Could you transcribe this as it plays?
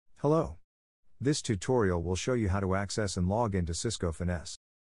Hello. This tutorial will show you how to access and log into Cisco Finesse.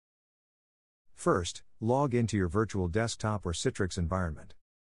 First, log into your virtual desktop or Citrix environment.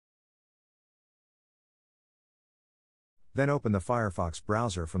 Then open the Firefox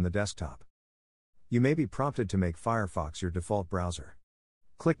browser from the desktop. You may be prompted to make Firefox your default browser.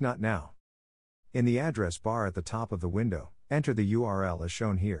 Click Not Now. In the address bar at the top of the window, enter the URL as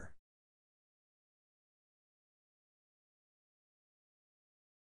shown here.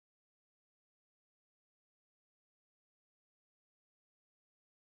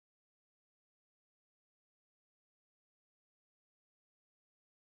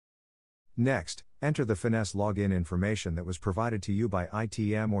 Next, enter the Finesse login information that was provided to you by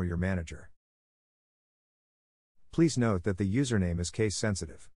ITM or your manager. Please note that the username is case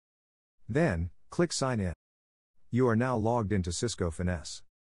sensitive. Then, click Sign In. You are now logged into Cisco Finesse.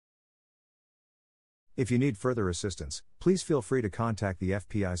 If you need further assistance, please feel free to contact the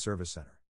FPI Service Center.